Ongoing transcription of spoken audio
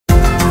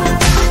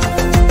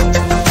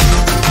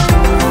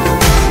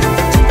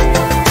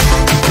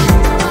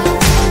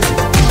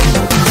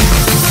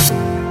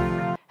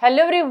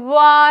Hello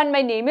everyone,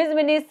 my name is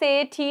Mini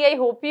Sethi. I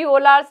hope you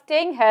all are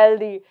staying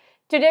healthy.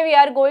 Today we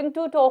are going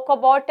to talk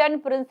about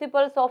 10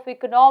 principles of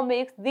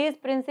economics. These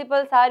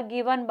principles are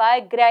given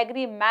by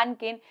Gregory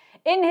Mankin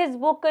in his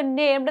book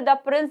named The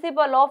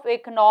Principle of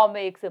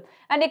Economics.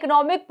 An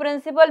economic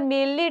principle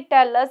mainly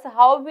tells us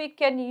how we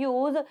can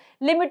use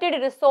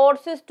limited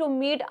resources to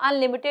meet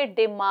unlimited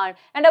demand,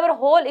 and our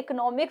whole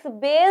economics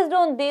based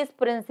on these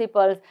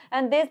principles.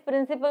 And these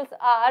principles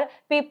are: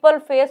 people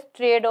face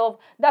trade-off.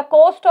 The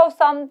cost of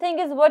something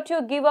is what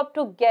you give up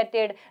to get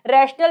it.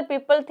 Rational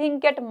people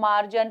think at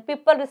margin.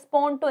 People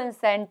respond to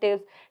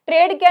incentives.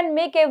 Trade can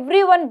make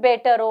everyone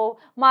better off.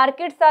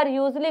 Markets are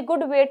usually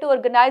good way to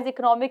organize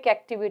economic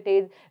activities.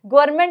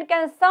 Government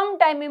can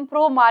sometimes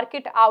improve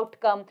market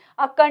outcome.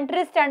 A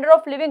country's standard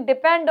of living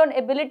depend on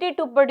ability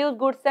to produce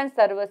goods and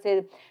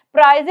services.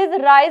 Prices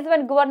rise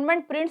when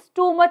government prints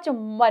too much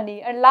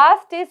money. And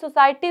last is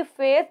society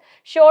face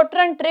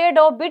short-run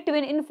trade-off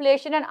between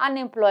inflation and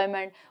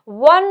unemployment.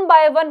 One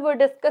by one we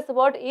discuss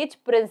about each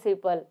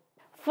principle.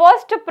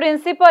 First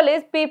principle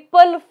is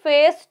people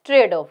face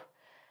trade-off.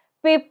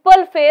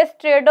 People face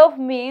trade-off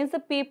means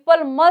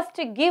people must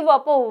give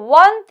up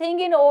one thing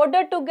in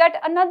order to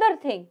get another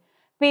thing.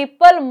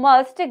 People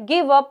must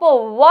give up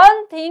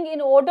one thing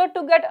in order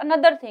to get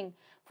another thing.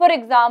 For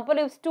example,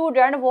 if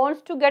student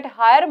wants to get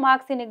higher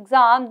marks in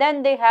exam,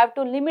 then they have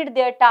to limit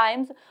their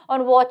times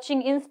on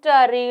watching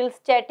Insta reels,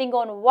 chatting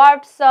on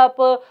WhatsApp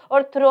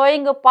or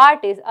throwing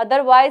parties.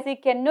 Otherwise, he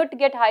cannot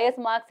get highest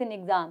marks in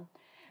exam.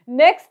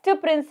 Next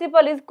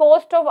principle is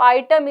cost of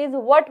item is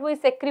what we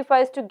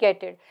sacrifice to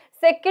get it.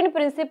 Second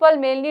principle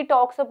mainly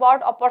talks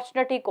about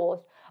opportunity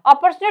cost.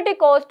 Opportunity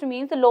cost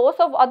means loss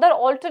of other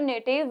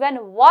alternative when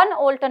one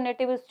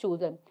alternative is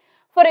chosen.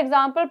 For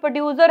example,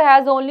 producer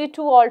has only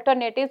two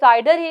alternatives.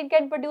 Either he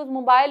can produce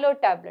mobile or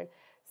tablet.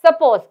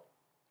 Suppose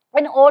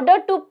in order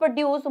to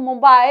produce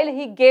mobile,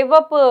 he gave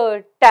up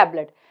a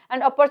tablet.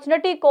 And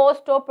opportunity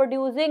cost of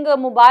producing a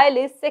mobile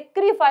is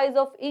sacrifice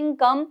of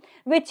income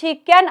which he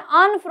can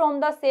earn from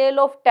the sale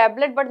of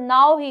tablet, but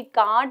now he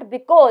can't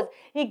because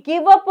he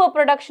gave up a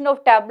production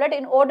of tablet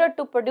in order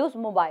to produce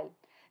mobile.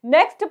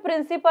 Next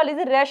principle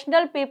is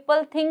rational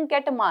people think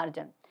at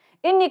margin.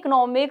 In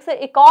economics,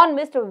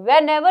 economists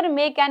whenever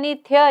make any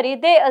theory,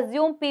 they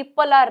assume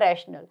people are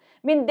rational.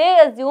 They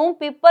assume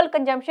people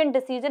consumption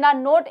decisions are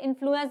not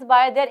influenced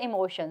by their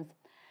emotions.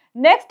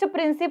 Next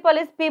principle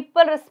is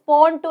people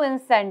respond to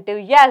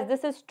incentive. Yes,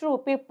 this is true.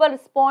 People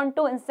respond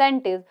to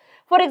incentives.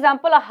 For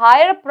example, a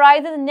higher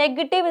price is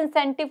negative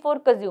incentive for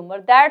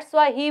consumer. That's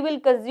why he will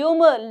consume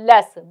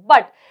less.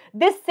 But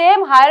this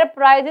same higher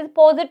price is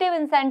positive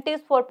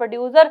incentives for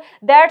producer.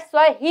 That's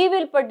why he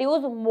will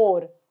produce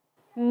more.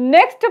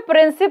 Next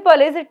principle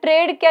is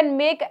trade can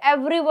make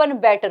everyone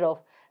better off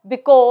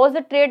because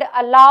trade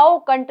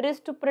allow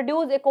countries to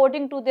produce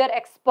according to their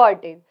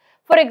expertise.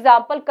 For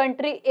example,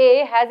 country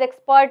A has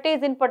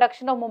expertise in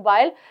production of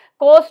mobile.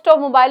 Cost of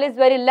mobile is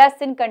very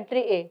less in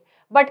country A.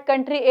 But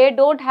country A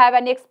don't have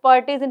any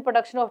expertise in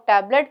production of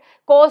tablet.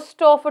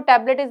 Cost of a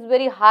tablet is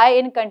very high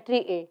in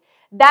country A.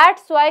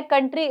 That's why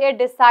country A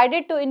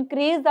decided to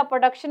increase the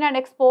production and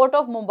export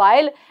of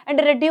mobile and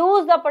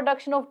reduce the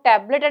production of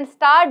tablet and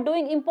start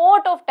doing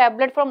import of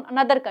tablet from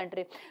another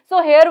country.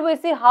 So here we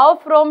see how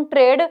from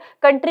trade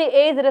country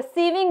A is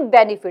receiving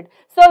benefit.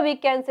 So we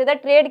can say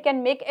that trade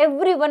can make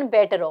everyone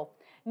better off.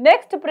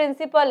 Next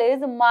principle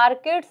is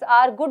markets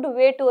are good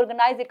way to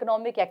organize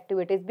economic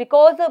activities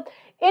because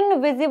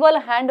invisible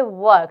hand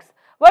works.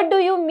 What do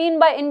you mean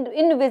by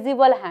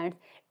invisible hands?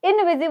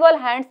 Invisible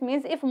hands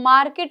means if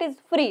market is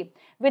free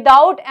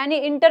without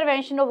any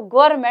intervention of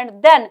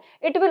government, then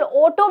it will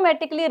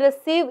automatically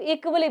receive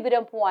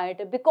equilibrium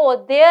point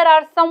because there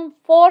are some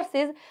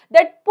forces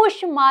that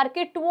push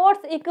market towards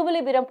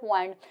equilibrium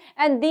point,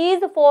 and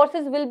these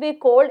forces will be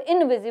called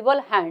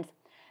invisible hands.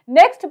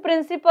 Next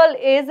principle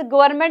is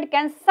government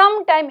can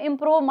sometime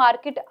improve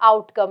market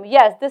outcome.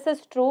 Yes, this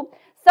is true.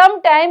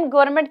 Sometimes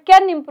government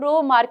can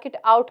improve market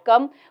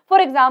outcome.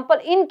 For example,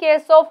 in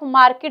case of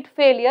market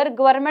failure,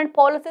 government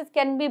policies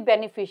can be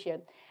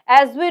beneficial.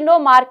 As we know,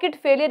 market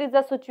failure is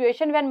a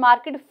situation when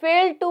market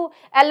fail to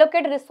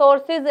allocate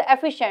resources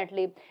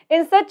efficiently.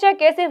 In such a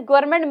case, if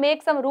government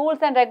makes some rules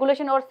and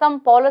regulation or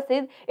some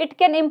policies, it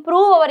can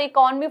improve our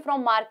economy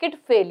from market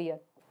failure.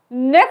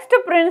 Next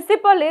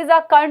principle is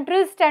a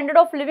country's standard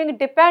of living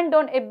depend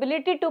on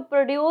ability to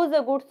produce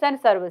goods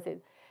and services.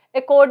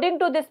 According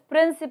to this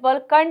principle,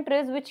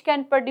 countries which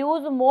can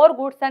produce more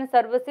goods and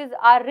services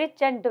are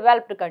rich and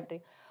developed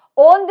countries.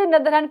 On the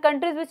other hand,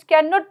 countries which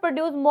cannot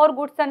produce more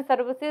goods and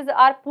services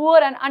are poor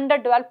and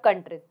underdeveloped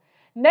countries.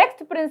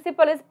 Next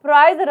principle is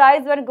price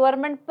rise when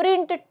government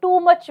print too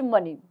much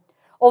money.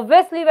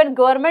 Obviously, when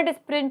government is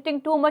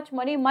printing too much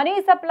money,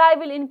 money supply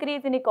will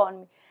increase in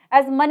economy.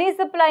 As money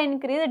supply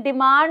increase,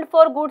 demand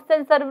for goods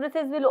and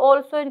services will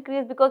also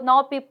increase because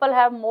now people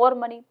have more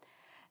money.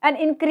 An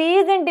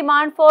increase in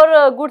demand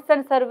for goods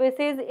and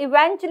services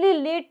eventually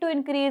lead to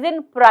increase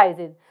in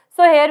prices.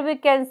 So here we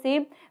can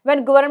see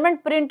when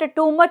government print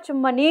too much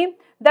money,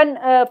 then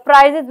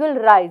prices will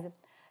rise.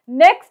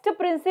 Next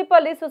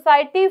principle is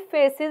society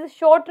faces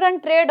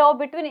short-run trade-off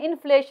between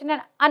inflation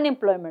and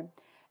unemployment.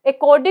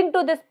 According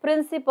to this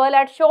principle,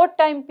 at short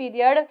time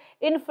period,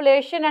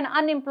 inflation and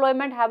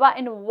unemployment have an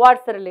inverse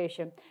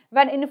relation.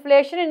 When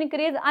inflation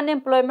increases,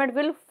 unemployment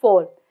will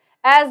fall.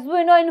 As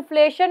we know,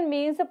 inflation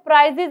means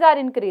prices are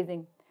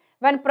increasing.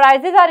 When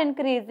prices are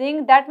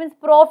increasing, that means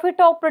profit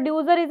of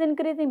producer is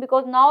increasing,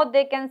 because now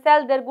they can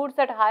sell their goods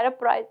at higher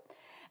price.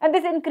 And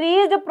this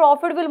increased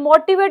profit will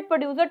motivate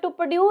producer to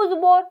produce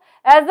more.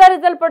 As a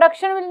result,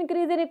 production will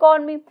increase in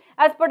economy.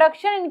 As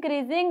production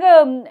increasing,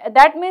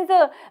 that means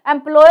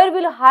employer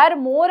will hire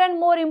more and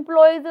more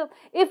employees.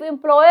 If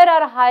employer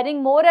are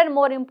hiring more and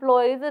more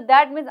employees,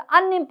 that means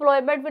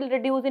unemployment will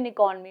reduce in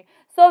economy.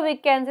 So we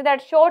can say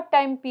that short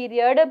time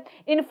period,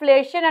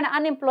 inflation and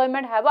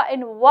unemployment have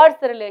an inverse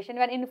relation.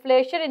 When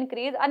inflation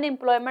increase,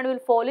 unemployment will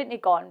fall in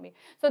economy.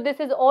 So this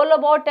is all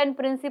about 10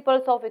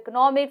 principles of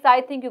economics.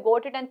 I think you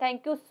got it, and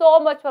thank you so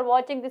much for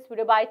watching this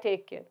video. Bye,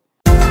 take care.